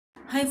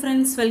Hi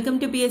friends, welcome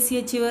to PSC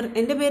Achiever.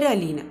 എൻ്റെ പേര്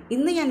അലീന.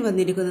 ഇന്ന് ഞാൻ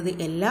വന്നിരിക്കുന്നത്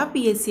എല്ലാ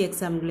PSC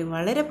എക്സാമുകളിലും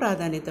വളരെ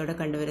പ്രാധാന്യത്തോടെ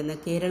കണ്ടുവരുന്ന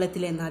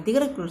കേരളത്തിലെ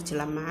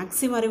നദികളെക്കുറിച്ചുള്ള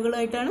മാക്സിമം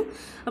അറിവുകളായിട്ടാണ്.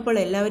 അപ്പോൾ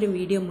എല്ലാവരും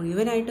വീഡിയോ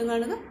മുഴുവനായിട്ടും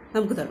കാണുക.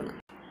 നമുക്ക് തുടങ്ങാം.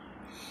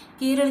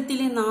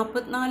 കേരളത്തിലെ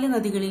 44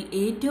 നദികളിൽ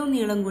ഏറ്റവും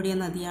നീളം കൂടിയ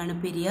നദിയാണ്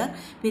പെരിയാർ.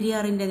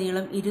 പെരിയാറിൻ്റെ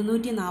നീളം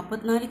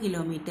 244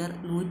 കിലോമീറ്റർ,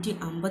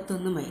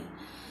 151 മൈൽ.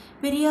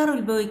 പെരിയാർ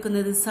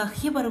ഉത്ഭവിക്കുന്നത്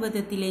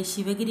സഹ്യപർവ്വതത്തിലെ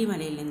ശിവഗിരി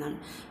മലയിൽ നിന്നാണ്.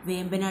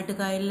 വേമ്പനാട്ട്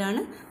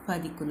കായലിലാണ്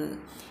പതിക്കുന്നത്.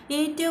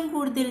 ഏറ്റവും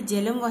കൂടുതൽ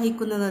ജലം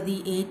വഹിക്കുന്ന നദി,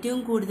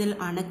 ഏറ്റവും കൂടുതൽ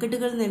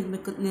അണക്കെട്ടുകൾ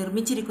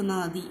നിർമ്മിച്ചിരിക്കുന്ന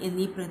നദി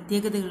എന്നീ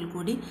പ്രത്യേകതകൾ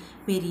കൂടി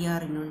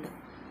പെരിയാറിനുണ്ട്.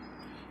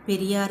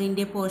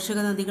 പെരിയാറിൻ്റെ പോഷക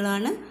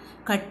നദികളാണ്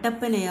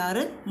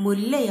കട്ടപ്പനയാറ്,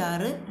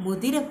 മുല്ലയാറ്,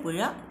 മുതിരപ്പുഴ,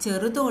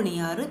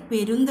 ചെറുതോണിയാറ്,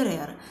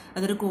 പെരുന്തറയാറ്.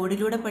 അതൊരു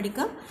കോഡിലൂടെ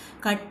പഠിക്കാം.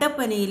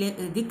 കട്ടപ്പനയിലെ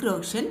ഋതിക്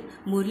റോഷൻ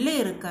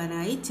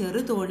മുല്ലയിറുക്കാനായി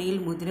ചെറുതോണിയിൽ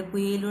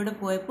മുതിരപ്പുഴയിലൂടെ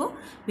പോയപ്പോൾ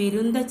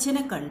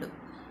പെരുന്തച്ഛനെ കണ്ടു.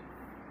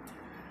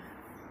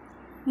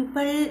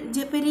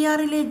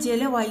 പെരിയാറിലെ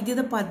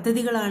ജലവൈദ്യുത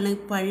പദ്ധതികളാണ്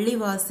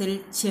പള്ളിവാസൽ,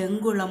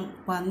 ചെങ്കുളം,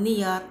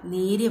 പന്നിയാർ,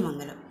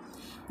 നേര്യമംഗലം.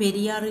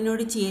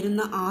 പെരിയാറിനോട്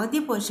ചേരുന്ന ആദ്യ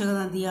പോഷക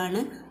നദിയാണ്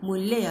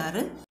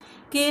മുല്ലയാറ്.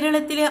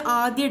 കേരളത്തിലെ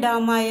ആദ്യ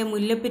ഡാമായ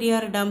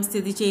മുല്ലപ്പെരിയാർ ഡാം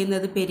സ്ഥിതി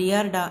ചെയ്യുന്നത്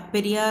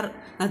പെരിയാർ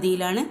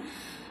നദിയിലാണ്.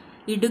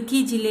 ഇടുക്കി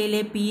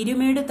ജില്ലയിലെ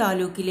പീരുമേട്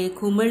താലൂക്കിലെ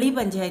കുമളി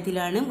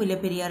പഞ്ചായത്തിലാണ്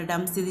മുല്ലപ്പെരിയാർ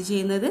ഡാം സ്ഥിതി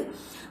ചെയ്യുന്നത്.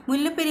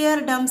 മുല്ലപ്പെരിയാർ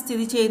ഡാം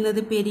സ്ഥിതി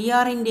ചെയ്യുന്നത്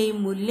പെരിയാറിൻ്റെയും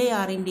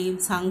മുല്ലയാറിൻ്റെയും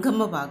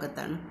സംഗമ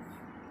ഭാഗത്താണ്.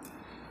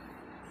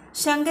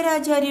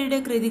 ശങ്കരാചാര്യരുടെ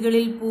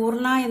കൃതികളിൽ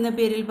പൂർണ്ണ എന്ന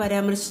പേരിൽ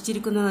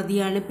പരാമർശിച്ചിരിക്കുന്ന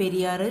നദിയാണ്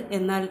പെരിയാർ.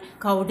 എന്നാൽ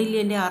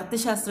കൗടില്യൻ്റെ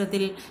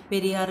അർത്ഥശാസ്ത്രത്തിൽ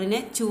പെരിയാറിനെ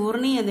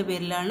ചൂർണി എന്ന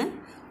പേരിലാണ്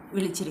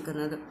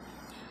വിളിച്ചിരിക്കുന്നത്.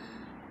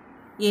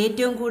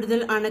 ഏറ്റവും കൂടുതൽ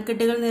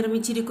അണക്കെട്ടുകൾ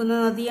നിർമ്മിച്ചിരിക്കുന്ന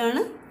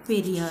നദിയാണ്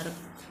പെരിയാർ.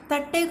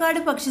 തട്ടേക്കാട്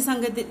പക്ഷി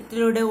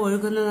സങ്കേതത്തിലൂടെ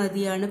ഒഴുകുന്ന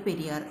നദിയാണ്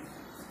പെരിയാർ.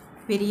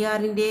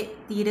 പെരിയാറിൻ്റെ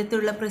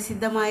തീരത്തുള്ള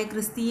പ്രസിദ്ധമായ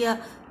ക്രിസ്തീയ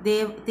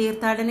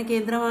തീർത്ഥാടന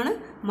കേന്ദ്രമാണ്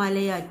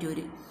മലയാറ്റൂർ.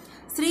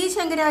 ശ്രീ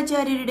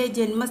ശങ്കരാചാര്യരുടെ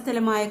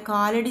ജന്മസ്ഥലമായ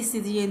കാലടി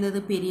സ്ഥിതി ചെയ്യുന്നത്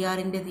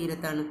പെരിയാറിൻ്റെ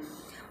തീരത്താണ്.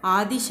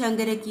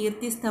 ആദിശങ്കര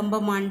കീർത്തി സ്തംഭ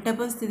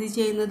മണ്ഡപം സ്ഥിതി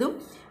ചെയ്യുന്നതും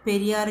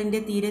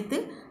പെരിയാറിൻ്റെ തീരത്ത്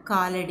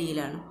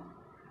കാലടിയിലാണ്.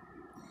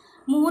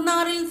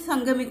 മൂന്നാറിൽ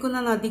സംഗമിക്കുന്ന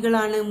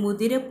നദികളാണ്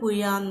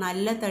മുതിരപ്പുഴ,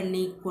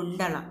 നല്ലതണ്ണി,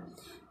 കുണ്ടള.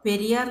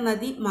 പെരിയാർ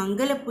നദി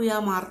മംഗലപ്പുഴ,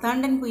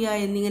 മാർത്താണ്ഡൻപുഴ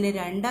എന്നിങ്ങനെ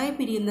രണ്ടായി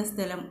പിരിയുന്ന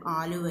സ്ഥലം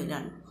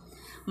ആലുവയിലാണ്.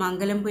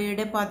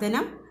 മംഗലംപുഴയുടെ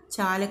പതനം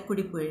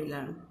ചാലക്കുടി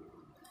പുഴയിലാണ്.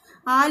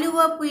 ആലുവ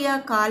പുഴ,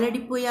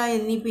 കാലടിപ്പുഴ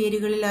എന്നീ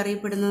പേരുകളിൽ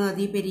അറിയപ്പെടുന്ന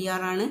നദി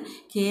പെരിയാറാണ്.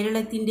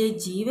 കേരളത്തിൻ്റെ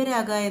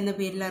ജീവരാഗ എന്ന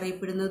പേരിൽ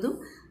അറിയപ്പെടുന്നതും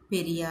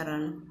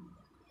പെരിയാറാണ്.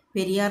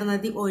 പെരിയാർ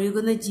നദി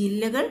ഒഴുകുന്ന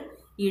ജില്ലകൾ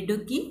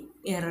ഇടുക്കി,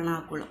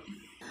 എറണാകുളം.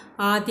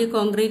 ആദ്യ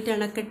കോൺക്രീറ്റ്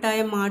അണക്കെട്ടായ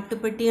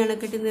മാട്ടുപ്പെട്ടി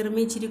അണക്കെട്ട്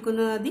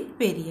നിർമ്മിച്ചിരിക്കുന്ന നദി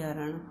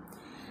പെരിയാറാണ്.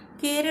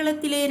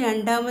 കേരളത്തിലെ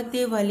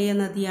രണ്ടാമത്തെ വലിയ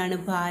നദിയാണ്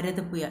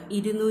ഭാരതപ്പുഴ.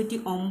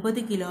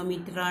 209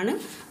 കിലോമീറ്ററാണ്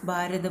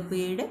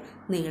ഭാരതപ്പുഴയുടെ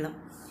നീളം,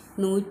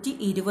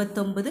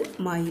 129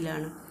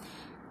 മൈലാണ്.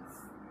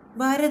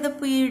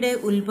 ഭാരതപ്പുഴയുടെ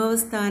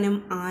ഉത്ഭവസ്ഥാനം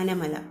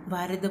ആനമല.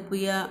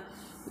 ഭാരതപ്പുഴ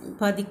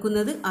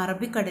പതിക്കുന്നത്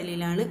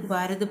അറബിക്കടലിലാണ്.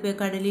 ഭാരതപ്പുഴ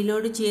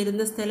കടലിനോട്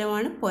ചേരുന്ന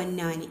സ്ഥലമാണ്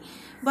പൊന്നാനി.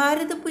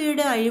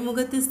 ഭാരതപ്പുഴയുടെ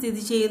അഴിമുഖത്ത്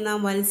സ്ഥിതി ചെയ്യുന്ന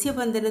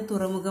മത്സ്യബന്ധന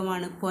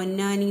തുറമുഖമാണ്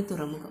പൊന്നാനി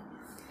തുറമുഖം.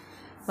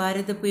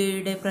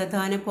 ഭാരതപ്പുഴയുടെ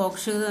പ്രധാന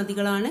പോഷക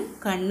നദികളാണ്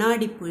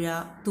കണ്ണാടിപ്പുഴ,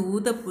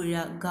 തൂതപ്പുഴ,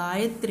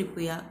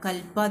 ഗായത്രിപ്പുഴ,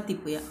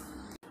 കൽപ്പാത്തിപ്പുഴ.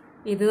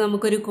 ഇത്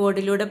നമുക്കൊരു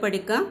കോഡിലൂടെ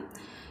പഠിക്കാം.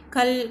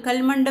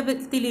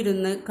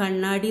 കൽമണ്ഡപത്തിലിരുന്ന്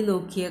കണ്ണാടി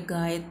നോക്കിയ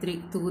ഗായത്രി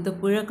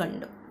തൂതപ്പുഴ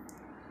കണ്ടു.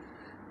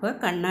 അപ്പോൾ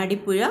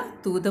കണ്ണാടിപ്പുഴ,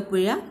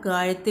 തൂതപ്പുഴ,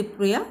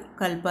 ഗായത്രിപ്പുഴ,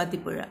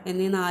 കൽപ്പാത്തിപ്പുഴ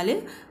എന്നീ 4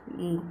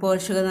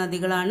 പോഷക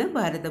നദികളാണ്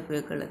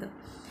ഭാരതപ്പുഴക്കുള്ളത്.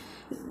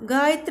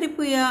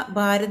 ഗായത്രിപ്പുഴ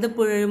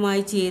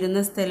ഭാരതപ്പുഴയുമായി ചേരുന്ന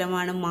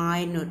സ്ഥലമാണ്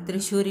മായന്നൂർ.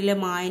 തൃശ്ശൂരിലെ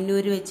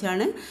മായന്നൂർ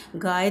വെച്ചാണ്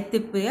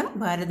ഗായത്രിപ്പുഴ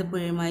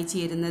ഭാരതപ്പുഴയുമായി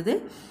ചേരുന്നത്.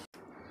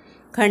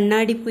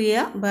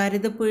 കണ്ണാടിപ്പുഴ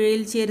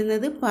ഭാരതപ്പുഴയിൽ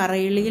ചേരുന്നത്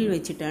പറയിളിയിൽ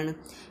വെച്ചിട്ടാണ്.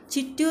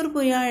 ചിറ്റൂർ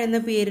പുഴ എന്ന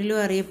പേരിലും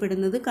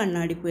അറിയപ്പെടുന്നത്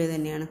കണ്ണാടിപ്പുഴ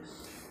തന്നെയാണ്.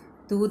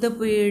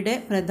 തൂതപ്പുഴയുടെ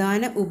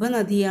പ്രധാന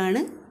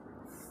ഉപനദിയാണ്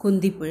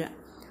കുന്തിപ്പുഴ.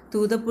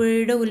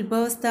 തൂതപ്പുഴയുടെ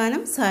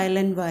ഉത്ഭവസ്ഥാനം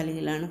സൈലന്റ്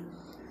വാലിയിലാണ്.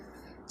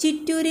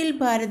 ചിറ്റൂരിൽ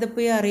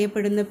ഭാരതപ്പുഴ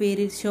അറിയപ്പെടുന്ന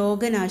പേര്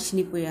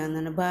ശോകനാശിനിപ്പുഴ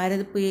എന്നാണ്.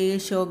 ഭാരതപ്പുഴയെ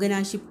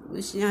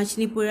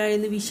ശോകനാശിനിപ്പുഴ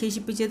എന്ന്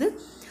വിശേഷിപ്പിച്ചത്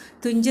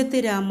തുഞ്ചത്ത്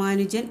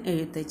രാമാനുജൻ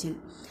എഴുത്തച്ഛൻ.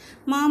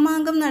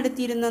 മാമാങ്കം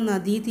നടത്തിയിരുന്ന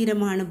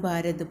നദീതീരമാണ്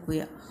ഭാരതപ്പുഴ.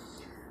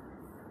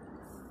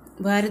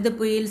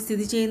 ഭാരതപ്പുഴയിൽ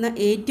സ്ഥിതി ചെയ്യുന്ന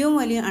ഏറ്റവും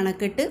വലിയ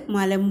അണക്കെട്ട്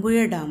മലമ്പുഴ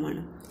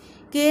ഡാമാണ്.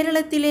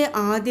 കേരളത്തിലെ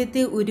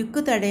ആദ്യത്തെ ഉരുക്കു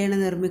തടയണ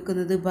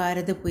നിർമ്മിക്കുന്നത്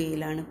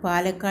ഭാരതപ്പുഴയിലാണ്.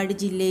 പാലക്കാട്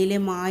ജില്ലയിലെ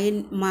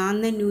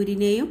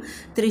മാന്നന്നൂരിനെയും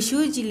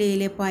തൃശ്ശൂർ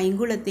ജില്ലയിലെ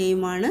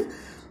പൈങ്കുളത്തെയുമാണ്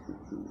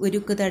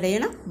ഉരുക്കു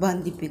തടയണ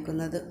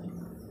ബന്ധിപ്പിക്കുന്നത്.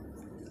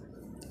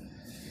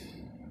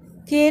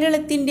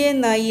 കേരളത്തിൻ്റെ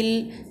നയിൽ,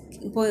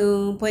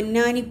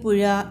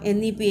 പൊന്നാനിപ്പുഴ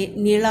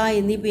നിള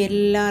എന്നീ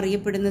പേരിലെല്ലാം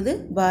അറിയപ്പെടുന്നത്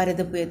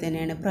ഭാരതപ്പുഴ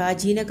തന്നെയാണ്.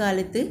 പ്രാചീന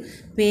കാലത്ത്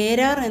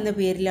പേരാർ എന്ന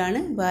പേരിലാണ്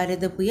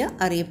ഭാരതപ്പുഴ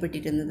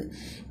അറിയപ്പെട്ടിരുന്നത്.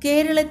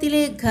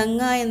 കേരളത്തിലെ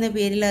ഗംഗ എന്ന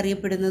പേരിൽ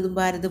അറിയപ്പെടുന്നതും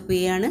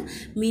ഭാരതപ്പുഴയാണ്.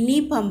 മിനി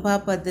പമ്പ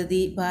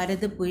പദ്ധതി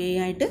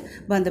ഭാരതപ്പുഴയായിട്ട്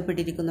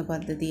ബന്ധപ്പെട്ടിരിക്കുന്ന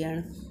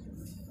പദ്ധതിയാണ്.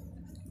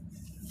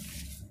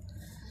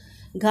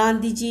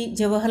 ഗാന്ധിജി,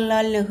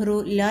 ജവഹർലാൽ നെഹ്റു,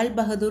 ലാൽ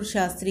ബഹദൂർ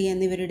ശാസ്ത്രി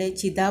എന്നിവരുടെ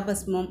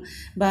ചിതാഭസ്മം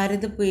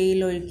ഭാരതപ്പുഴയിൽ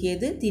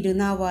ഒഴുക്കിയത്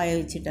തിരുനാവായ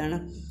വെച്ചിട്ടാണ്.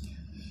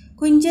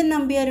 കുഞ്ചൻ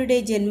നമ്പ്യാരുടെ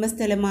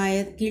ജന്മസ്ഥലമായ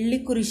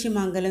കിള്ളിക്കുറിശി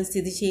മംഗലം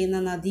സ്ഥിതി ചെയ്യുന്ന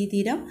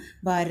നദീതീരം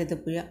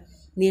ഭാരതപ്പുഴ.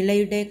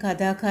 നിളയുടെ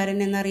കഥാകാരൻ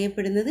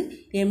എന്നറിയപ്പെടുന്നത്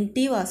MT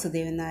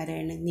വാസുദേവൻ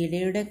നായരാണ്.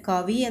 നിളയുടെ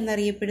കവി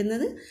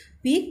എന്നറിയപ്പെടുന്നത്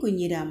P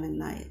കുഞ്ഞിരാമൻ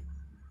നായർ.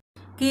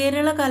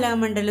 കേരള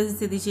കലാമണ്ഡലം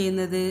സ്ഥിതി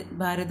ചെയ്യുന്നത്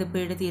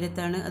ഭാരതപ്പുഴയുടെ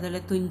തീരത്താണ്.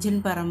 അതുപോലെ തുഞ്ചൻ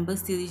പറമ്പ്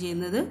സ്ഥിതി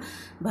ചെയ്യുന്നത്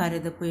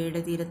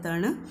ഭാരതപ്പുഴയുടെ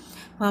തീരത്താണ്.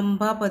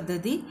 പമ്പ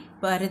പദ്ധതി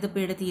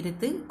ഭാരതപ്പുഴയുടെ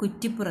തീരത്ത്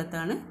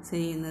കുറ്റിപ്പുറത്താണ്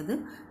സ്ഥിതി ചെയ്യുന്നത്.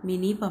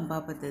 മിനി പമ്പ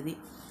പദ്ധതി.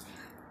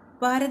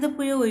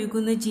 ഭാരതപ്പുഴ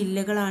ഒഴുകുന്ന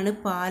ജില്ലകളാണ്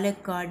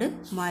പാലക്കാട്,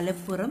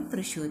 മലപ്പുറം,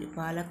 തൃശ്ശൂർ.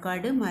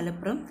 പാലക്കാട്,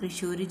 മലപ്പുറം,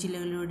 തൃശ്ശൂർ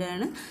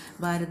ജില്ലകളിലൂടെയാണ്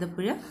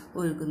ഭാരതപ്പുഴ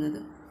ഒഴുകുന്നത്.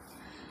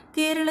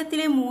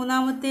 കേരളത്തിലെ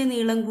മൂന്നാമത്തെ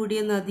നീളം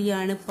കൂടിയ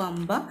നദിയാണ്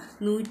പമ്പ.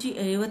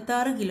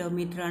 176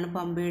 കിലോമീറ്ററാണ്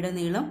പമ്പയുടെ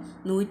നീളം,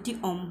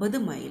 109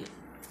 മൈൽ.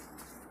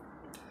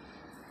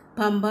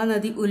 പമ്പ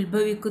നദി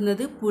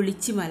ഉത്ഭവിക്കുന്നത്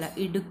പുളിച്ചിമല,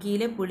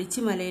 ഇടുക്കിയിലെ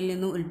പുളിച്ചിമലയിൽ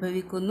നിന്ന്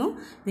ഉത്ഭവിക്കുന്നു.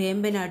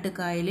 വേമ്പനാട്ട്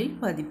കായലിൽ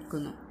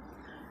പതിക്കുന്നു.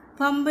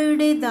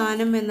 പമ്പയുടെ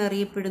ദാനം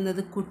എന്നറിയപ്പെടുന്നത്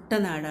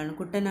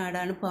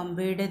കുട്ടനാടാണ്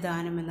പമ്പയുടെ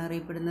ദാനം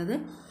എന്നറിയപ്പെടുന്നത്.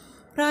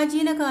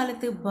 പ്രാചീന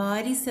കാലത്ത്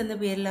ബാരിസ് എന്ന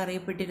പേരിൽ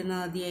അറിയപ്പെട്ടിരുന്ന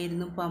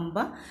നദിയായിരുന്നു പമ്പ.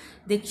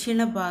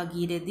 ദക്ഷിണ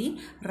ഭാഗീരഥി,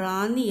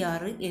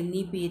 റാന്നിയാറ്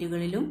എന്നീ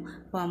പേരുകളിലും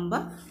പമ്പ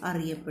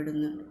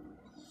അറിയപ്പെടുന്നുണ്ട്.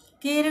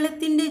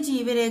 കേരളത്തിൻ്റെ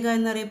ജീവരേഖ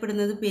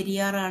എന്നറിയപ്പെടുന്നത്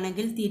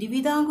പെരിയാറാണെങ്കിൽ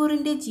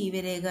തിരുവിതാംകൂറിൻ്റെ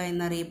ജീവരേഖ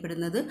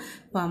എന്നറിയപ്പെടുന്നത്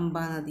പമ്പ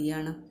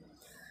നദിയാണ്.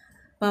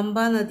 പമ്പ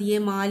നദിയെ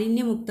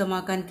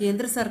മാലിന്യമുക്തമാക്കാൻ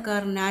കേന്ദ്ര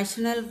സർക്കാർ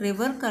നാഷണൽ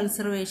റിവർ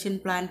കൺസർവേഷൻ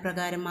പ്ലാൻ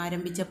പ്രകാരം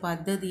ആരംഭിച്ച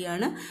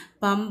പദ്ധതിയാണ്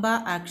പമ്പ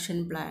ആക്ഷൻ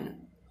പ്ലാൻ.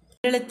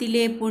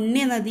 കേരളത്തിലെ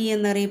പുണ്യനദി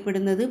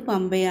എന്നറിയപ്പെടുന്നത്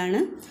പമ്പയാണ്.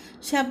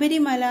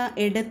 ശബരിമല,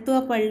 എടത്വ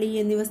പള്ളി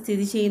എന്നിവ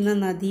സ്ഥിതി ചെയ്യുന്ന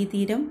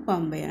നദീതീരം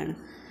പമ്പയാണ്.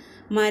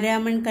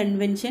 മാരാമൺ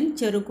കൺവെൻഷൻ,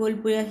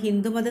 ചെറുകോൽപ്പുഴ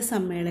ഹിന്ദുമത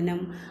സമ്മേളനം,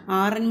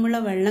 ആറന്മുള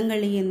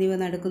വള്ളംകളി എന്നിവ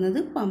നടക്കുന്നത്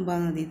പമ്പ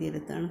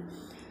നദീതീരത്താണ്.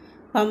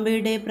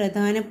 പമ്പയുടെ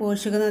പ്രധാന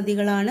പോഷക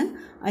നദികളാണ്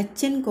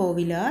അച്ചൻ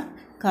കോവിലാർ,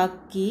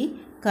 കക്കി,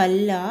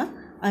 കല്ലാർ,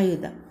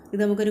 അയുത.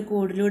 ഇത് നമുക്കൊരു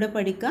കോഡിലൂടെ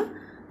പഠിക്കാം.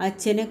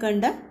 അച്ചനെ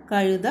കണ്ട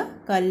കഴുത,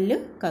 കല്ല്,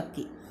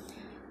 കക്കി.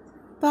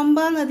 പമ്പ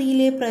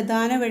നദിയിലെ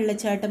പ്രധാന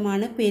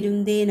വെള്ളച്ചാട്ടമാണ്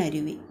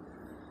പെരുന്തേനരുവി.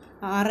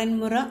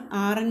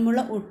 ആറന്മുള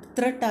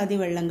ഉത്രട്ടാതി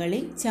വള്ളംകളി,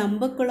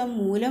 ചമ്പക്കുളം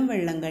മൂലം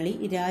വള്ളംകളി,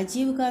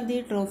 രാജീവ് ഗാന്ധി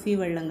ട്രോഫി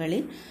വള്ളംകളി,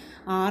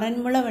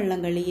 ആറന്മുള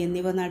വള്ളംകളി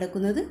എന്നിവ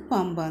നടക്കുന്നത്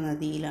Pamba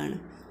നദിയിലാണ്.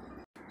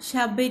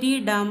 Sabari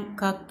dam,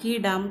 Kakki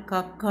dam,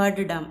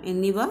 Kakkad dam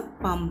എന്നിവ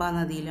പമ്പ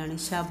നദിയിലാണ്.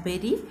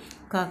 ശബരി,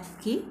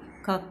 കക്കി,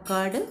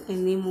 കക്കാട്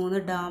എന്നീ 3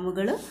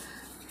 ഡാമുകൾ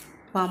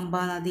പമ്പ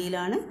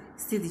നദിയിലാണ്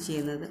സ്ഥിതി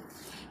ചെയ്യുന്നത്.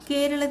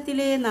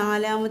 കേരളത്തിലെ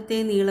 4ാമത്തെ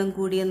നീളം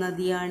കൂടിയ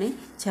നദിയാണ്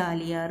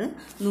ചാലിയാർ.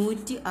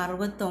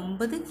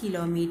 169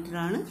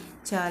 കിലോമീറ്ററാണ്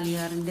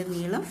ചാലിയാറിൻ്റെ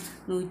നീളം.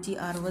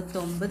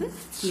 169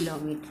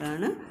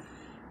 കിലോമീറ്ററാണ്.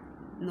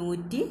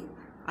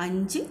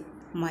 105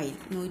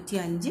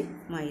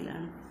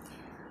 മൈലാണ്.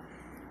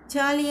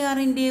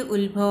 ചാലിയാറിൻ്റെ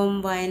ഉത്ഭവം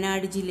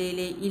വയനാട്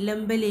ജില്ലയിലെ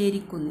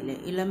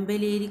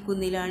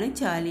ഇളമ്പലേരിക്കുന്നിലാണ്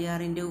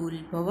ചാലിയാറിൻ്റെ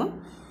ഉത്ഭവം.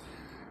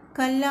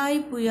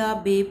 കല്ലായിപ്പുഴ,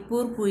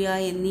 ബേപ്പൂർ പുഴ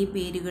എന്നീ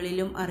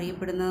പേരുകളിലും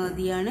അറിയപ്പെടുന്ന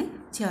നദിയാണ്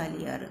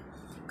ചാലിയാർ.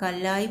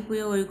 കല്ലായിപ്പുഴ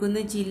ഒഴുകുന്ന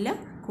ജില്ല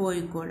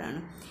കോഴിക്കോടാണ്.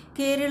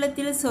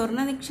 കേരളത്തിൽ സ്വർണ്ണ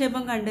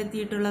നിക്ഷേപം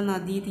കണ്ടെത്തിയിട്ടുള്ള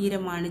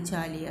നദീതീരമാണ്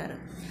ചാലിയാർ.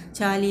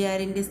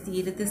 ചാലിയാറിൻ്റെ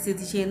തീരത്ത്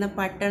സ്ഥിതി ചെയ്യുന്ന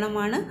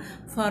പട്ടണമാണ്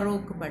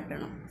ഫറൂഖ്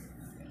പട്ടണം.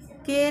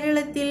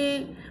 കേരളത്തിൽ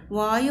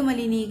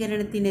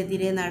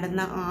വായുമലിനീകരണത്തിനെതിരെ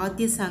നടന്ന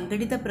ആദ്യ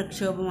സംഘടിത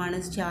പ്രക്ഷോഭമാണ്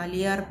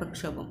ചാലിയാർ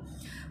പ്രക്ഷോഭം.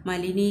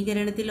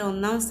 മലിനീകരണത്തിൽ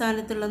 1ാം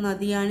സ്ഥാനത്തുള്ള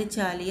നദിയാണ്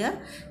ചാലിയാർ.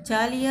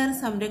 ചാലിയാർ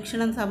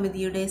സംരക്ഷണ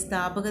സമിതിയുടെ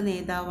സ്ഥാപക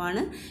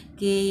നേതാവാണ്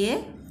KA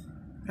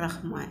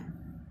റഹ്മാൻ.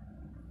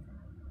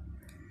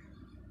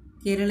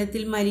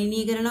 കേരളത്തിൽ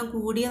മലിനീകരണം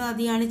കൂടിയ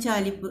നദിയാണ്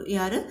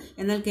ചാലിയാർ.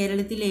 എന്നാൽ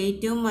കേരളത്തിൽ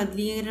ഏറ്റവും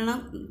മലിനീകരണം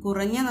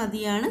കുറഞ്ഞ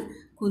നദിയാണ്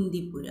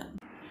കുന്തിപ്പുഴ.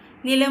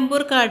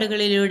 നിലമ്പൂർ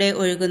കാടുകളിലൂടെ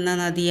ഒഴുകുന്ന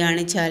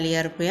നദിയാണ്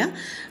ചാലിയാർ പുഴ.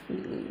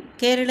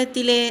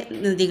 കേരളത്തിലെ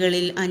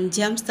നദികളിൽ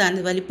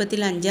വലിപ്പത്തിൽ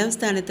 5ാം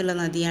സ്ഥാനത്തുള്ള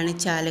നദിയാണ്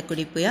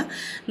ചാലക്കുടി പുഴ.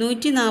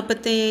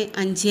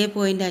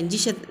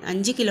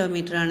 145.5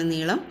 കിലോമീറ്ററാണ്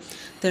നീളം,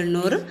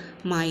 90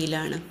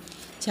 മൈലാണ്.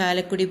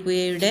 ചാലക്കുടി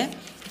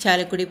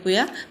പുഴ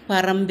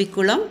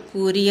പറമ്പിക്കുളം,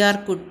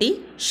 കൂരിയാർകുട്ടി,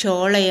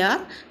 ഷോളയാർ,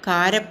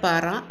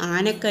 കാരപ്പാറ,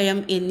 ആനക്കയം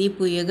എന്നീ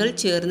പുഴകൾ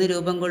ചേർന്ന്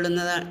രൂപം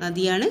കൊള്ളുന്ന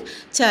നദിയാണ്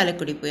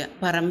ചാലക്കുടി പുഴ.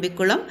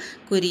 പറമ്പിക്കുളം,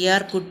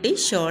 കുരിയാർകുട്ടി,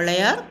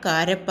 ഷോളയാർ,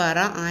 കാരപ്പാറ,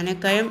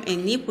 ആനക്കയം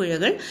എന്നീ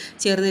പുഴകൾ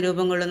ചേർന്ന്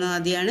രൂപം കൊള്ളുന്ന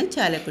നദിയാണ്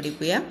ചാലക്കുടി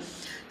പുഴ.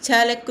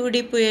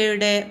 ചാലക്കുടി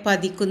പുഴയുടെ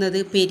പതിക്കുന്നത്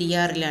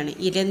പെരിയാറിലാണ്.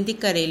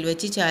 ഇരന്തിക്കരയിൽ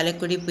വെച്ച്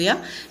ചാലക്കുടി പുഴ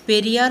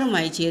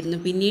പെരിയാറുമായി ചേരുന്നു.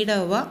 പിന്നീട്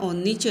അവ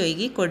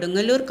ഒന്നിച്ചൊഴുകി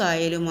കൊടുങ്ങല്ലൂർ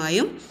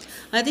കായലുമായും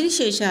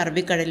അതിനുശേഷം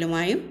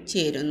അറബിക്കടലുമായും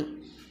ചേരുന്നു.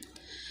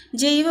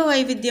 ജൈവ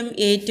വൈവിധ്യം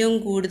ഏറ്റവും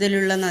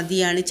കൂടുതലുള്ള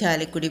നദിയാണ്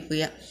ചാലക്കുടി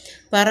പുഴ.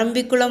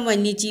 പറമ്പിക്കുളം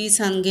വന്യജീവി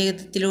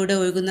സങ്കേതത്തിലൂടെ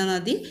ഒഴുകുന്ന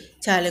നദി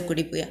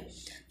ചാലക്കുടി പുഴ.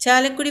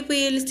 ചാലക്കുടി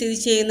പുഴയിൽ സ്ഥിതി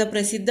ചെയ്യുന്ന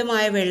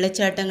പ്രസിദ്ധമായ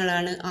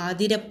വെള്ളച്ചാട്ടങ്ങളാണ്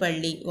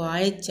ആതിരപ്പള്ളി,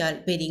 വാഴച്ചാൽ,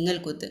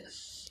 പെരിങ്ങൽകുത്ത്.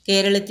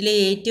 കേരളത്തിലെ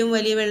ഏറ്റവും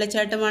വലിയ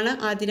വെള്ളച്ചാട്ടമാണ്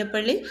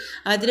ആതിരപ്പള്ളി.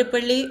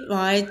 ആതിരപ്പള്ളി,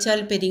 വാഴച്ചാൽ,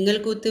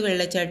 പെരിങ്ങൽകുത്ത്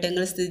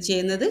വെള്ളച്ചാട്ടങ്ങൾ സ്ഥിതി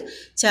ചെയ്യുന്നത്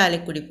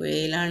ചാലക്കുടി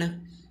പുഴയിലാണ്.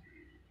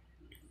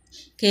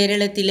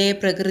 കേരളത്തിലെ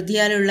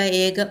പ്രകൃതിയാലുള്ള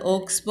ഏക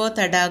ഓക്സ്ബോ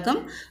തടാകം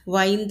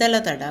വൈന്തല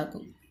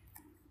തടാകം.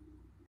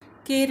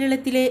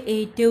 കേരളത്തിലെ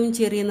ഏറ്റവും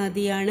ചെറിയ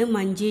നദിയാണ്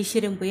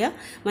മഞ്ചേശ്വരം പുഴ.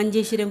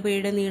 മഞ്ചേശ്വരം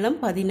പുഴയുടെ നീളം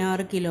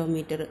 16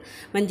 കിലോമീറ്റർ.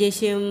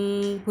 മഞ്ചേശ്വരം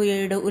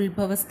പുഴയുടെ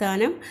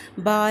ഉത്ഭവസ്ഥാനം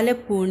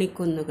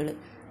ബാലപ്പൂണിക്കുന്നുകൾ.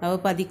 അവ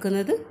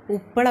പതിക്കുന്നത്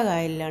ഉപ്പള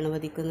കായലിലാണ്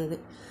പതിക്കുന്നത്.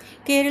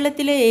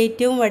 കേരളത്തിലെ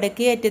ഏറ്റവും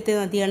വടക്കേ അറ്റത്തെ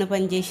നദിയാണ്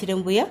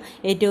മഞ്ചേശ്വരം പുഴ.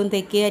 ഏറ്റവും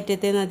തെക്കേ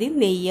അറ്റത്തെ നദി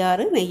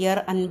നെയ്യാർ.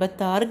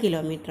 56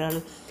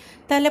 കിലോമീറ്ററാണ്.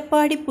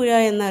 തലപ്പാടി പുഴ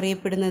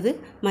എന്നറിയപ്പെടുന്നത്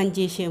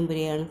മഞ്ചേശ്വരം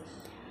പുഴയാണ്.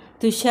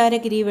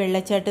 തുഷാരഗിരി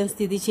വെള്ളച്ചാട്ടം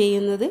സ്ഥിതി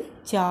ചെയ്യുന്നത്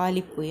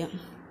ചാലിപ്പുഴ.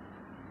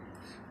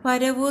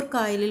 പരവൂർ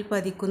കായലിൽ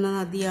പതിക്കുന്ന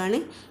നദിയാണ്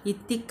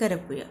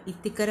ഇത്തിക്കരപ്പുഴ.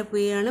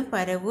 ഇത്തിക്കരപ്പുഴയാണ്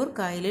പരവൂർ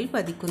കായലിൽ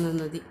പതിക്കുന്ന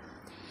നദി.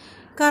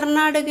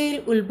 കർണാടകയിൽ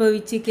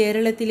ഉത്ഭവിച്ച്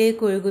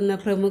കേരളത്തിലേക്ക് ഒഴുകുന്ന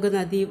പ്രമുഖ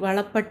നദി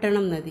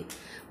വളപ്പട്ടണം നദി.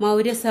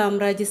 മൗര്യ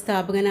സാമ്രാജ്യ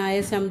സ്ഥാപകനായ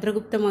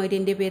ചന്ദ്രഗുപ്ത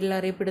മൗര്യൻ്റെ പേരിൽ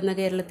അറിയപ്പെടുന്ന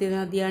കേരളത്തിലെ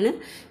നദിയാണ്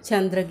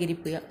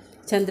ചന്ദ്രഗിരിപ്പുഴ.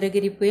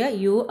 ചന്ദ്രഗിരിപ്പുഴ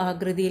യു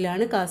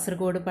ആകൃതിയിലാണ്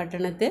കാസർഗോഡ്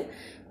പട്ടണത്തെ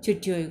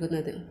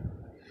ചുറ്റിയൊഴുകുന്നത്.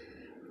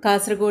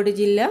 കാസർഗോഡ്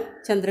ജില്ല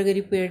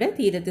ചന്ദ്രഗിരിപ്പുഴയുടെ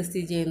തീരത്ത്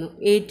സ്ഥിതി ചെയ്യുന്നു.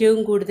 ഏറ്റവും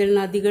കൂടുതൽ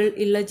നദികൾ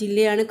ഉള്ള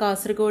ജില്ലയാണ്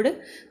കാസർഗോഡ്.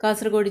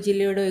 കാസർഗോഡ്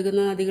ജില്ലയോട്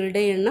ഒഴുകുന്ന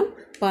നദികളുടെ എണ്ണം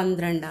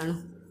 12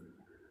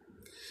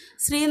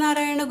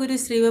 ശ്രീനാരായണ ഗുരു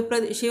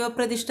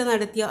ശിവപ്രതിഷ്ഠ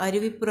നടത്തിയ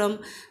അരുവിപ്പുറം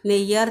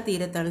നെയ്യാർ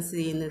തീരത്താണ്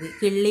സ്ഥിതി ചെയ്യുന്നത്.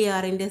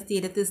 കിള്ളിയാറിൻ്റെ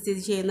തീരത്ത്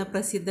സ്ഥിതി ചെയ്യുന്ന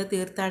പ്രസിദ്ധ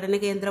തീർത്ഥാടന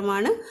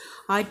കേന്ദ്രമാണ്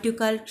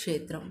ആറ്റുകാൽ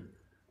ക്ഷേത്രം.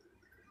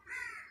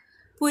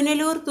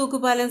 പുനലൂർ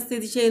തൂക്കുപാലം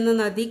സ്ഥിതി ചെയ്യുന്ന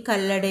നദി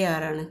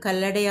കല്ലടയാറാണ്.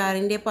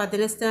 കല്ലടയാറിൻ്റെ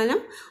പതനസ്ഥാനം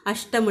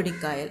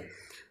അഷ്ടമുടിക്കായൽ.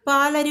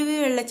 പാലരുവി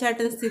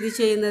വെള്ളച്ചാട്ടം സ്ഥിതി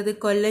ചെയ്യുന്നത്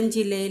കൊല്ലം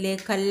ജില്ലയിലെ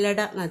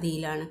കല്ലട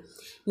നദിയിലാണ്.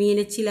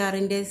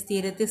 മീനച്ചിലാറിൻ്റെ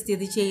തീരത്ത്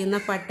സ്ഥിതി ചെയ്യുന്ന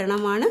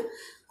പട്ടണമാണ്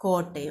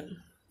കോട്ടയം.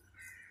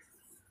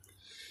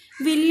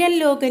 വില്യം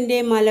ലോഗൻ്റെ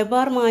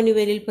മലബാർ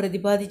മാനുവലിൽ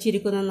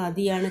പ്രതിപാദിച്ചിരിക്കുന്ന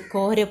നദിയാണ്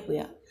കോരപ്പുഴ.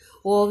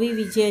 ഒ വി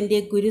വിജയൻ്റെ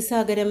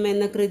ഗുരുസാഗരം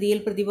എന്ന കൃതിയിൽ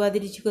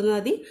പ്രതിപാദിച്ചിരിക്കുന്ന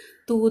നദി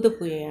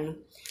തൂതപ്പുഴയാണ്.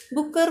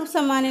 ബുക്കർ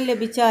സമ്മാനം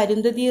ലഭിച്ച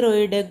Arundhati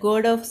റോയുടെ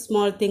God of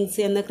small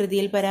things എന്ന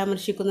കൃതിയിൽ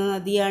പരാമർശിക്കുന്ന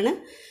നദിയാണ്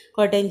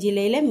കോട്ടയം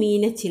ജില്ലയിലെ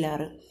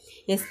മീനച്ചിലാറ്.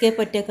 എസ് കെ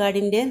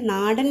പൊറ്റക്കാടിൻ്റെ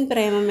നാടൻ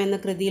പ്രേമം എന്ന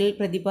കൃതിയിൽ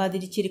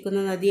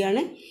പ്രതിപാദിച്ചിരിക്കുന്ന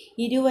നദിയാണ്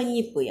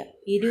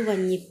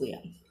ഇരുവഞ്ഞിപ്പുഴ.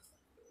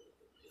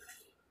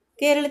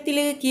 കേരളത്തിൽ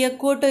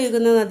കിഴക്കോട്ട്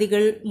ഒഴുകുന്ന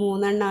നദികൾ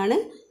 3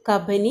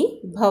 കബനി,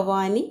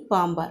 ഭവാനി,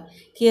 പാമ്പാർ.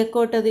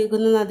 കിഴക്കോട്ട്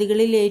ഒഴുകുന്ന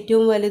നദികളിൽ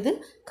ഏറ്റവും വലുത്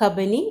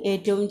കബനി,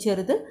 ഏറ്റവും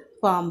ചെറുത്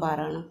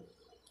പാമ്പാറാണ്.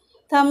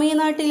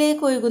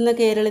 തമിഴ്നാട്ടിലേക്ക് ഒഴുകുന്ന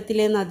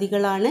കേരളത്തിലെ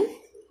നദികളാണ്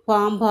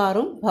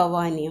പാമ്പാറും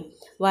ഭവാനിയും.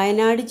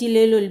 വയനാട്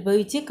ജില്ലയിൽ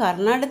ഉത്ഭവിച്ച്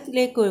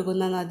കർണാടകത്തിലേക്ക്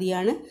ഒഴുകുന്ന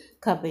നദിയാണ്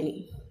കബനി.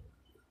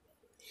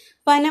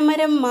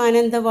 പനമരം,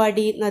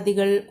 മാനന്തവാടി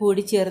നദികൾ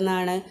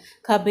കൂടിച്ചേർന്നാണ്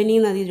കബനി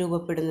നദി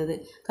രൂപപ്പെടുന്നത്.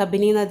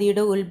 കബനി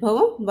നദിയുടെ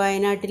ഉത്ഭവം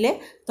വയനാട്ടിലെ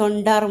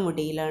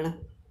തൊണ്ടാർമുടിയിലാണ്.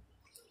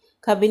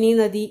 കബനി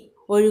നദി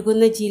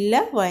ഒഴുകുന്ന ജില്ല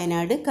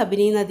വയനാട്.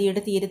 കബനി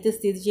നദിയുടെ തീരത്ത്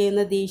സ്ഥിതി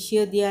ചെയ്യുന്ന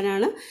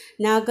ദേശീയോദ്യാനമാണ്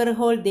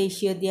നാഗർഹോൾ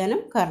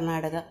ദേശീയോദ്യാനം,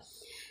 കർണാടക.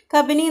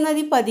 കബനി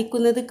നദി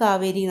പതിക്കുന്നത്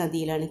കാവേരി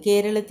നദിയിലാണ്.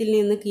 കേരളത്തിൽ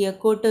നിന്ന്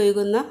കിഴക്കോട്ട്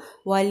ഒഴുകുന്ന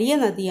വലിയ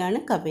നദിയാണ്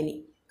കബനി.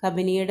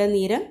 കബനിയുടെ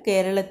നീളം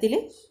കേരളത്തിൽ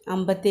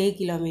 57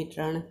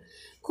 കിലോമീറ്ററാണ്.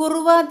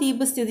 കുറുവ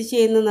ദ്വീപ് സ്ഥിതി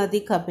ചെയ്യുന്ന നദി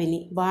കബനി.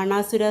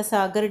 ബാണാസുര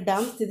സാഗർ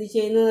ഡാം സ്ഥിതി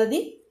ചെയ്യുന്ന നദി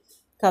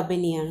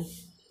കബനിയാണ്.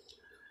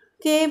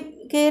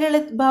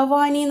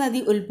 ഭവാനി നദി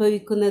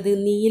ഉത്ഭവിക്കുന്നത്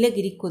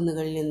നീലഗിരി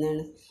കുന്നുകളിൽ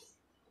നിന്നാണ്.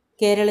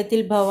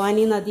 കേരളത്തിൽ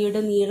ഭവാനി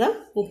നദിയുടെ നീളം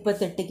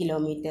 38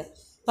 കിലോമീറ്റർ.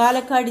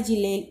 പാലക്കാട്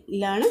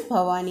ജില്ലയിലാണ്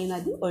ഭവാനി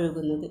നദി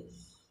ഒഴുകുന്നത്.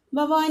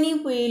 ഭവാനി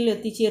പുഴയിൽ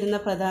എത്തിച്ചേരുന്ന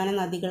പ്രധാന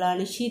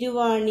നദികളാണ്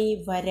ശിരുവാണി,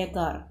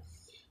 വരകാർ.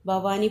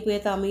 ഭവാനി പുഴ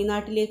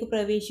തമിഴ്നാട്ടിലേക്ക്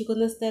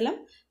പ്രവേശിക്കുന്ന സ്ഥലം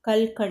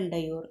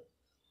കൽക്കണ്ടയൂർ.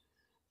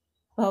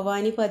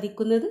 ഭവാനി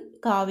പതിക്കുന്നത്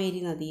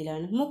കാവേരി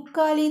നദിയിലാണ്.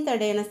 മുക്കാലി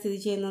തടയണ സ്ഥിതി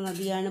ചെയ്യുന്ന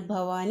നദിയാണ്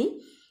ഭവാനി.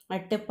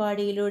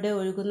 അട്ടപ്പാടിയിലൂടെ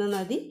ഒഴുകുന്ന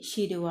നദി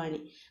ശിരുവാണി.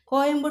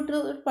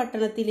 കോയമ്പത്തൂർ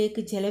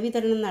പട്ടണത്തിലേക്ക്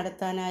ജലവിതരണം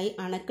നടത്താനായി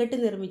അണക്കെട്ട്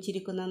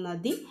നിർമ്മിച്ചിരിക്കുന്ന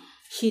നദി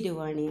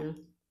ശിരുവാണിയാണ്.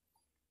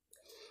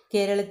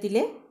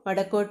 കേരളത്തിലെ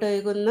കിഴക്കോട്ട്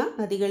ഒഴുകുന്ന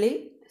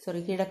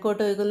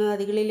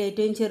നദികളിൽ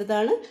ഏറ്റവും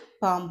ചെറുതാണ്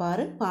പാമ്പാർ.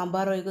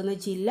 പാമ്പാർ ഒഴുകുന്ന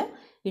ജില്ല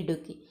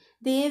ഇടുക്കി.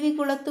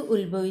 ദേവികുളത്ത്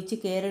ഉത്ഭവിച്ച്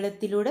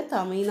കേരളത്തിലൂടെ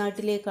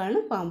തമിഴ്നാട്ടിലേക്കാണ്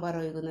പാമ്പാർ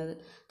ഒഴുകുന്നത്.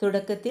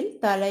 തുടക്കത്തിൽ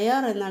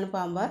തലയാർ എന്നാണ്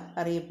പാമ്പാർ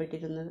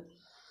അറിയപ്പെട്ടിരുന്നത്.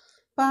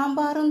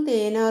 പാമ്പാറും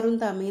തേനാറും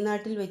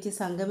തമിഴ്നാട്ടിൽ വെച്ച്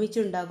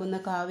സംഗമിച്ചുണ്ടാകുന്ന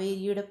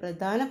കാവേരിയുടെ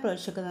പ്രധാന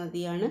പോഷക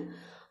നദിയാണ്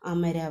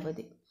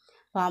അമരാവതി.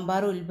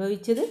 പാമ്പാർ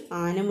ഉത്ഭവിച്ചത്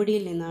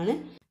ആനമുടിയിൽ നിന്നാണ്.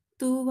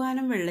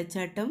 തൂവാനം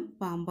വെള്ളച്ചാട്ടം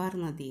പാമ്പാർ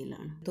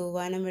നദിയിലാണ്.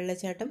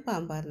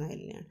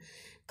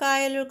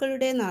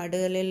 കായലുകളുടെ നാട്,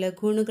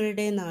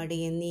 ലഗൂണുകളുടെ നാട്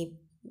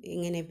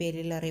ഇങ്ങനെ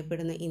പേരിൽ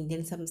അറിയപ്പെടുന്ന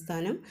ഇന്ത്യൻ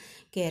സംസ്ഥാനം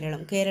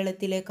കേരളം.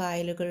 കേരളത്തിലെ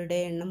കായലുകളുടെ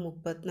എണ്ണം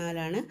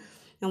 34.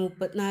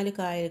 34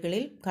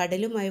 കായലുകളിൽ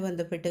കടലുമായി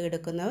ബന്ധപ്പെട്ട്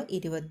കിടക്കുന്നവ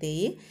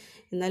 27.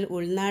 എന്നാൽ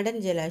ഉൾനാടൻ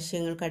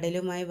ജലാശയങ്ങൾ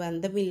കടലുമായി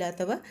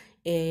ബന്ധമില്ലാത്തവ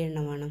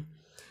 7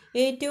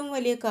 ഏറ്റവും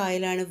വലിയ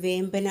കായലാണ്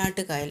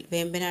വേമ്പനാട്ട് കായൽ.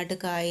 വേമ്പനാട്ട്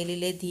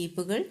കായലിലെ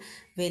ദ്വീപുകൾ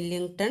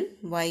വെല്ലിംഗ്ടൺ,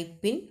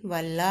 വൈപ്പിൻ,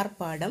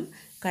 വല്ലാർപാടം,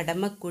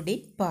 കടമക്കുടി,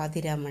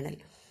 പാതിരാമണൽ.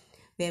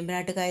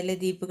 വേമ്പനാട്ട് കായലിലെ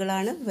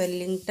ദ്വീപുകളാണ്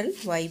വെല്ലിംഗ്ടൺ,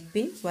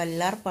 വൈപ്പിൻ,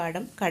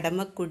 വല്ലാർപാടം,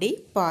 കടമക്കുടി,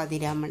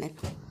 പാതിരാമണൽ.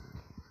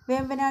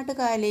 വേമ്പനാട്ട്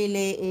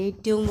കായലിലെ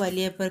ഏറ്റവും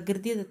വലിയ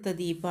പ്രകൃതിദത്ത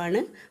ദ്വീപാണ്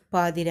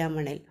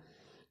പാതിരാമണൽ.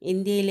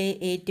 ഇന്ത്യയിലെ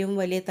ഏറ്റവും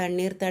വലിയ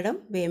തണ്ണീർത്തടം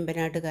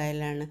വേമ്പനാട്ട്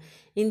കായലാണ്.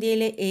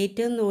 ഇന്ത്യയിലെ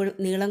ഏറ്റവും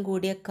നീളം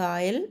കൂടിയ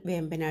കായൽ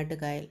വേമ്പനാട്ട്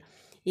കായൽ.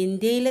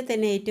 ഇന്ത്യയിലെ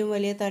തന്നെ ഏറ്റവും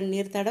വലിയ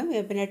തണ്ണീർത്തടം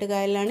വേമ്പനാട്ട്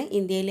കായലാണ്.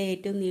 ഇന്ത്യയിലെ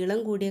ഏറ്റവും നീളം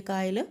കൂടിയ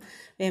കായൽ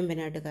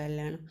വേമ്പനാട്ട്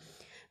കായലാണ്.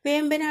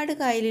 വേമ്പനാട്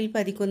കായലിൽ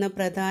പതിക്കുന്ന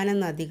പ്രധാന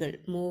നദികൾ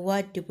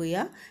മൂവാറ്റുപുഴ,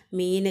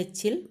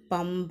 മീനച്ചിൽ,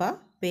 പമ്പ,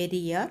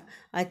 പെരിയാർ,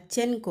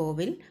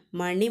 അച്ചൻകോവിൽ,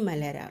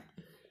 മണിമലയാർ.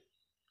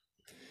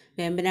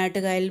 വേമ്പനാട്ട്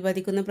കായലിൽ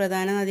പതിക്കുന്ന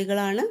പ്രധാന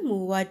നദികളാണ്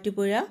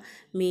മൂവാറ്റുപുഴ,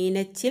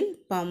 മീനച്ചിൽ,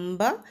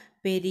 പമ്പ,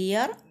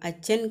 പെരിയാർ,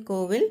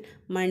 അച്ചൻകോവിൽ,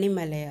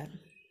 മണിമലയാർ.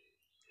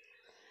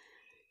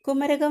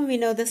 കുമരകം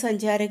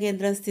വിനോദസഞ്ചാര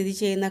കേന്ദ്രം സ്ഥിതി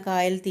ചെയ്യുന്ന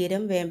കായൽ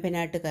തീരം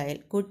വേമ്പനാട്ട് കായൽ.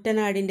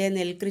 കുട്ടനാടിൻ്റെ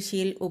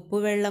നെൽകൃഷിയിൽ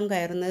ഉപ്പുവെള്ളം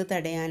കയറുന്നത്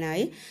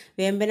തടയാനായി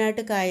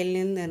വേമ്പനാട്ട്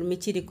കായലിൽ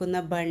നിർമ്മിച്ചിരിക്കുന്ന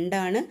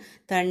ബണ്ടാണ്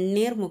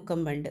തണ്ണീർമുക്കം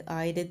ബണ്ട്.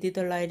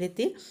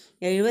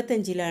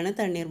 1975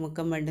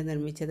 തണ്ണീർമുക്കം ബണ്ട്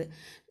നിർമ്മിച്ചത്.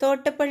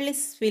 തോട്ടപ്പള്ളി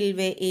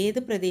സ്പിൽവേ ഏത്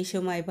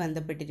പ്രദേശവുമായി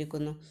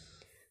ബന്ധപ്പെട്ടിരിക്കുന്നു?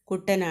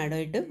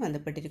 കുട്ടനാടുമായിട്ട്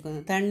ബന്ധപ്പെട്ടിരിക്കുന്നു.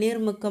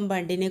 തണ്ണീർമുക്കം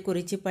ബണ്ടിനെ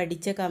കുറിച്ച്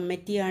പഠിച്ച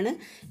കമ്മിറ്റിയാണ്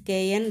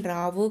KN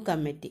Rao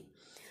committee.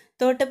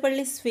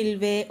 Thottappally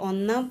spillway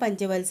 1ാം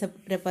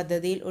പഞ്ചവത്സര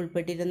പദ്ധതിയിൽ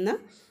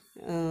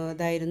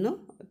ഉൾപ്പെട്ടിരുന്നതായിരുന്നു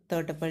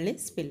തോട്ടപ്പള്ളി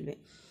സ്പിൽവേ.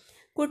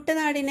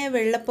 കുട്ടനാടിനെ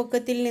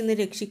വെള്ളപ്പൊക്കത്തിൽ നിന്ന്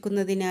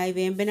രക്ഷിക്കുന്നതിനായി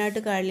വേമ്പനാട്ട്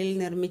കായലിൽ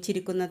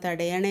നിർമ്മിച്ചിരിക്കുന്ന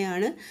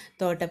തടയണയാണ്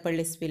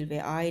തോട്ടപ്പള്ളി സ്പിൽവേ.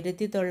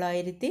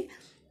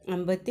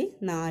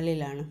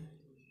 1954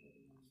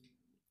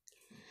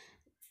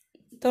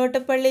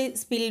 തോട്ടപ്പള്ളി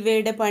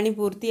സ്പിൽവേയുടെ പണി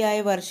പൂർത്തിയായ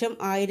വർഷം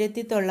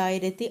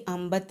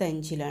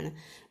 1955.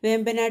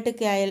 വേമ്പനാട്ട്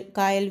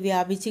കായൽ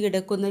വ്യാപിച്ചു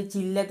കിടക്കുന്ന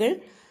ജില്ലകൾ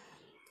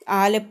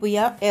ആലപ്പുഴ,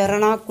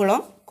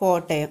 എറണാകുളം,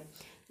 കോട്ടയം.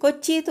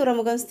 കൊച്ചി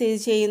തുറമുഖം സ്ഥിതി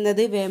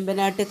ചെയ്യുന്നത്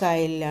വേമ്പനാട്ട്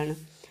കായലിലാണ്.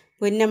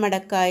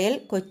 പുന്നമടക്കായൽ,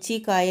 കൊച്ചി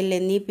കായൽ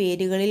എന്നീ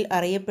പേരുകളിൽ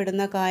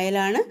അറിയപ്പെടുന്ന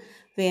കായലാണ്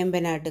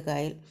വേമ്പനാട്ട്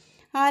കായൽ.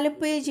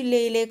 ആലപ്പുഴ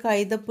ജില്ലയിലെ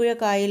കൈതപ്പുഴ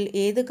കായൽ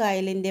ഏത്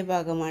കായലിൻ്റെ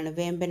ഭാഗമാണ്?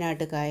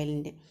 വേമ്പനാട്ട്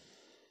കായലിൻ്റെ.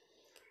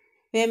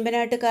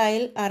 വേമ്പനാട്ട്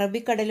കായൽ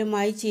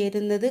അറബിക്കടലുമായി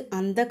ചേരുന്നത്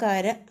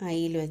അന്ധകാര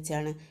ഐയിൽ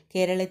വെച്ചാണ്.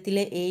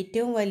 കേരളത്തിലെ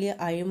ഏറ്റവും വലിയ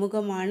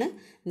അഴിമുഖമാണ്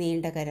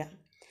നീണ്ടകര.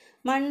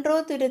 മൺട്രോ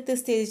തുരുത്ത്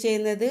സ്ഥിതി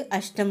ചെയ്യുന്നത്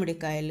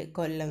അഷ്ടമുടിക്കായൽ,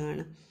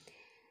 കൊല്ലമാണ്.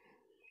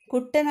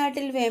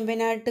 കുട്ടനാട്ടിൽ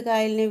വേമ്പനാട്ട്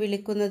കായലിനെ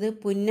വിളിക്കുന്നത്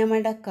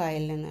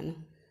പുന്നമടക്കായൽ എന്നാണ്.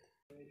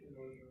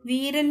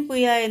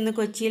 വീരൻപുഴ എന്ന്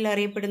കൊച്ചിയിൽ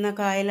അറിയപ്പെടുന്ന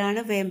കായലാണ്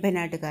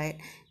വേമ്പനാട്ട് കായൽ.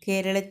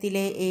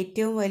 കേരളത്തിലെ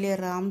ഏറ്റവും വലിയ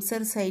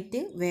റാംസർ സൈറ്റ്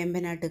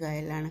വേമ്പനാട്ട്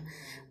കായലാണ്.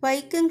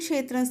 വൈക്കം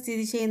ക്ഷേത്രം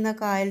സ്ഥിതി ചെയ്യുന്ന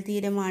കായൽ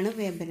തീരമാണ്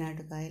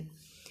വേമ്പനാട്ട് കായൽ.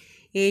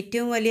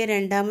 ഏറ്റവും വലിയ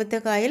രണ്ടാമത്തെ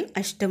കായൽ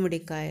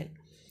അഷ്ടമുടിക്കായൽ.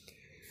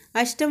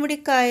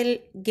 അഷ്ടമുടിക്കായൽ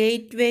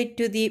gate way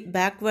to the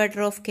back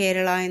water of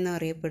Kerala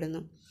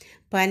എന്നറിയപ്പെടുന്നു.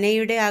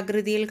 പനയുടെ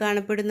ആകൃതിയിൽ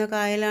കാണപ്പെടുന്ന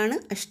കായലാണ്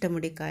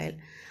അഷ്ടമുടിക്കായൽ.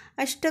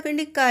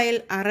 അഷ്ടമുടിക്കായൽ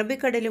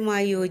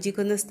അറബിക്കടലുമായി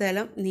യോജിക്കുന്ന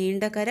സ്ഥലം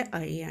നീണ്ടകര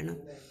അഴിയാണ്.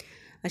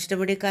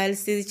 അഷ്ടമുടിക്കായൽ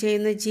സ്ഥിതി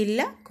ചെയ്യുന്ന ജില്ല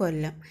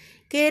കൊല്ലം.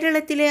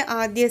 കേരളത്തിലെ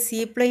ആദ്യ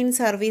സീപ്ലെയിൻ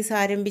സർവീസ്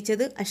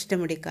ആരംഭിച്ചത്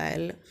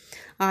അഷ്ടമുടിക്കായൽ.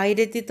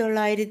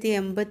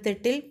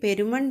 1988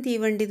 പെരുമൺ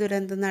തീവണ്ടി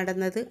ദുരന്തം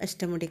നടന്നത്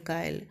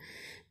അഷ്ടമുടിക്കായൽ.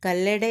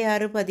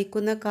 കല്ലടയാറ്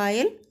പതിക്കുന്ന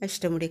കായൽ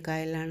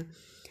അഷ്ടമുടിക്കായലാണ്.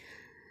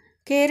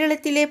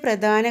 കേരളത്തിലെ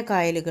പ്രധാന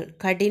കായലുകൾ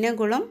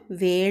കഠിനകുളം,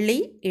 വേളി,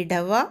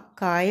 ഇടവ,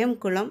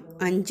 കായംകുളം,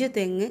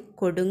 അഞ്ചുതെങ്ങ്,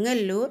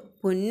 കൊടുങ്ങല്ലൂർ,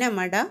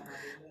 പുന്നമട,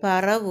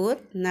 പറവൂർ,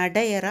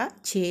 നടയറ,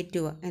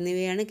 ചേറ്റുവ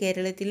എന്നിവയാണ്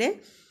കേരളത്തിലെ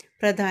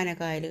പ്രധാന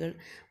കായലുകൾ.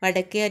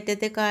 വടക്കേ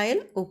അറ്റത്തെ കായൽ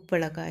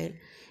ഉപ്പള കായൽ.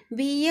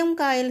 BM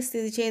കായൽ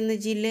സ്ഥിതി ചെയ്യുന്ന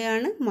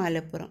ജില്ലയാണ്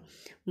മലപ്പുറം.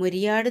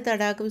 മുരിയാട്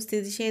തടാകം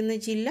സ്ഥിതി ചെയ്യുന്ന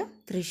ജില്ല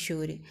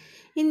തൃശ്ശൂർ.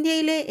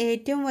 ഇന്ത്യയിലെ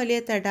ഏറ്റവും വലിയ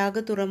തടാക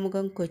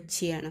തുറമുഖം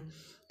കൊച്ചിയാണ്.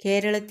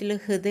 കേരളത്തിൽ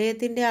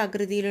ഹൃദയത്തിൻ്റെ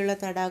ആകൃതിയിലുള്ള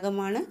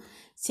തടാകമാണ്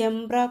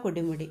ചെമ്പ്ര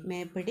കൊടുമുടി,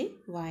 മേപ്പടി,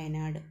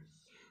 വയനാട്.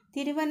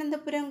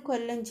 തിരുവനന്തപുരം,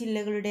 കൊല്ലം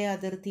ജില്ലകളുടെ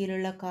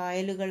അതിർത്തിയിലുള്ള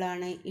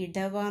കായലുകളാണ്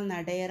ഇടവ,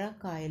 നടയറ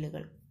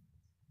കായലുകൾ.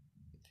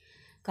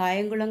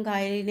 കായംകുളം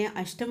കായലിനെ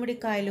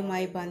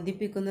അഷ്ടമുടിക്കായലുമായി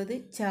ബന്ധിപ്പിക്കുന്നത്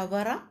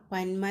ചവറ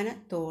പന്മന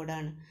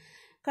തോടാണ്.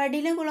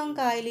 കഠിനകുളം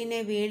കായലിനെ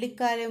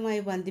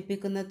വേളിക്കായലുമായി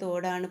ബന്ധിപ്പിക്കുന്ന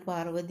തോടാണ്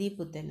പാർവതി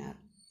പുത്തനാർ.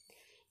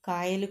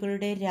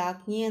 കായലുകളുടെ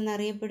രാജ്ഞി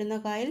എന്നറിയപ്പെടുന്ന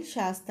കായൽ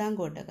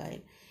ശാസ്താംകോട്ട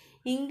കായൽ.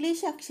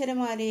 ഇംഗ്ലീഷ്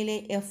അക്ഷരമാലയിലെ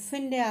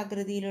Fൻ്റെ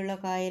ആകൃതിയിലുള്ള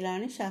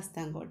കായലാണ്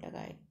ശാസ്താംകോട്ട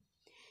കായൽ.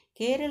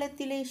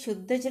 കേരളത്തിലെ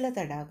ശുദ്ധജല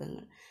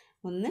തടാകങ്ങൾ: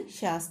 1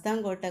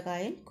 ശാസ്താംകോട്ട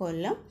കായൽ,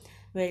 കൊല്ലം.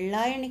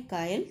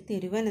 വെള്ളായണിക്കായൽ,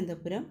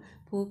 തിരുവനന്തപുരം.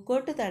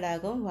 പൂക്കോട്ട്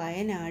തടാകം,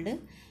 വയനാട്.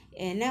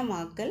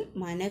 എനമാക്കൽ,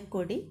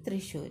 മനക്കൊടി,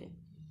 തൃശ്ശൂർ.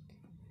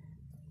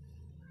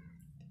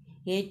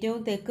 ഏറ്റവും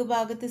തെക്ക്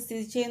ഭാഗത്ത്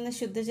സ്ഥിതി ചെയ്യുന്ന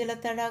ശുദ്ധജല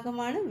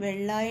തടാകമാണ്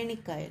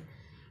വെള്ളായണിക്കായൽ.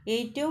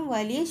 ഏറ്റവും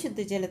വലിയ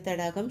ശുദ്ധജല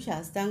തടാകം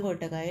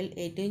ശാസ്താംകോട്ട കായൽ.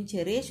 ഏറ്റവും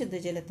ചെറിയ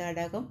ശുദ്ധജല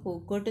തടാകം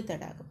പൂക്കോട്ട്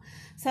തടാകം.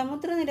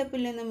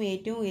 സമുദ്രനിരപ്പിൽ നിന്നും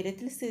ഏറ്റവും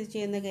ഉയരത്തിൽ സ്ഥിതി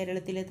ചെയ്യുന്ന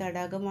കേരളത്തിലെ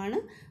തടാകമാണ്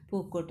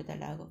പൂക്കോട്ട്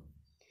തടാകം.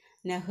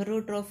 നെഹ്റു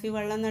ട്രോഫി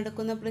വള്ളം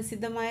നടക്കുന്ന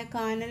പ്രസിദ്ധമായ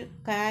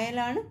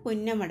കായലാണ്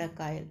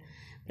പുന്നമടക്കായൽ.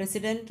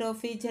 പ്രസിഡന്റ്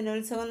ട്രോഫി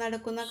ജലോത്സവം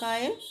നടക്കുന്ന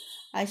കായൽ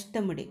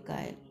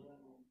അഷ്ടമുടിക്കായൽ.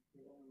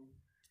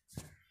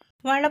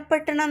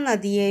 വളപട്ടണം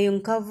നദിയെയും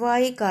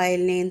കവ്വായി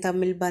കായലിനെയും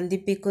തമ്മിൽ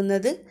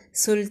ബന്ധിപ്പിക്കുന്നത്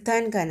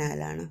സുൽത്താൻ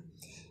കനാലാണ്.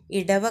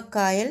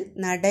 ഇടവക്കായൽ,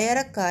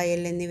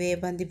 നടയറക്കായൽ എന്നിവയെ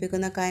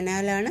ബന്ധിപ്പിക്കുന്ന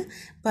കനാലാണ്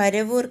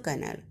പരവൂർ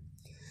കനാൽ.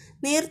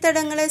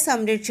 നീർത്തടങ്ങളെ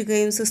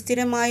സംരക്ഷിക്കുകയും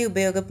സുസ്ഥിരമായി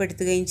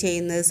ഉപയോഗപ്പെടുത്തുകയും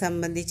ചെയ്യുന്നത്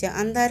സംബന്ധിച്ച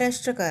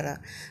അന്താരാഷ്ട്ര കരാർ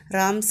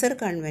റാംസർ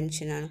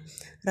കൺവെൻഷനാണ്.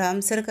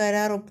 റാംസർ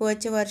കരാർ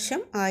ഒപ്പുവച്ച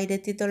വർഷം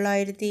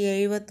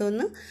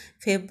 1971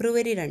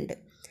 ഫെബ്രുവരി 2.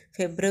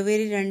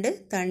 ഫെബ്രുവരി 2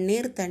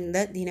 തണ്ണീർത്തണ്ട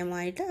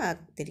ദിനമായിട്ട്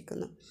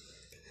ആചരിക്കുന്നു.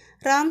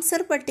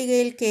 റാംസർ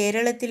പട്ടികയിൽ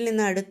കേരളത്തിൽ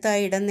നിന്ന്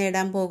അടുത്തായി ഇടം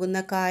നേടാൻ പോകുന്ന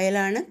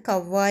കായലാണ്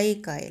കവ്വായി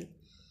കായൽ.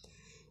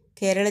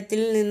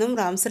 കേരളത്തിൽ നിന്നും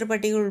റാംസർ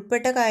പട്ടിക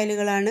ഉൾപ്പെട്ട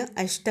കായലുകളാണ്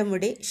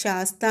അഷ്ടമുടി,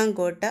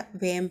 ശാസ്താംകോട്ട,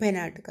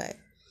 വേമ്പനാട്ട് കായൽ.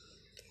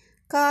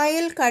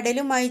 കായൽ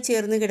കടലുമായി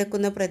ചേർന്ന്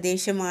കിടക്കുന്ന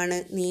പ്രദേശമാണ്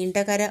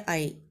Neendakara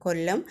I,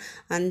 Kollam,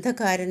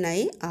 അന്ധകാരൻ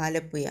I,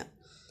 Alappuzha.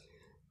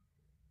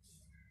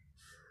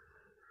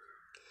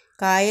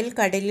 കായൽ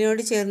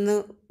കടലിനോട്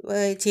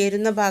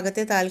ചേരുന്ന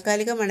ഭാഗത്തെ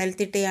താൽക്കാലിക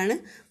മണൽത്തിട്ടയാണ്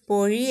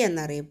പൊഴി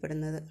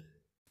എന്നറിയപ്പെടുന്നത്.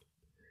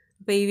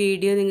 അപ്പോൾ ഈ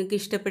വീഡിയോ നിങ്ങൾക്ക്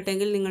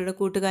ഇഷ്ടപ്പെട്ടെങ്കിൽ നിങ്ങളുടെ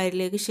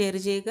കൂട്ടുകാരിലേക്ക് ഷെയർ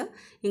ചെയ്യുക.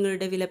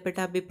 നിങ്ങളുടെ വിലപ്പെട്ട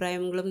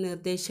അഭിപ്രായങ്ങളും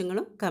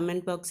നിർദ്ദേശങ്ങളും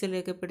കമൻറ്റ് ബോക്സിൽ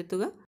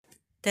രേഖപ്പെടുത്തുക.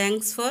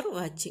 Thanks for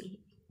watching.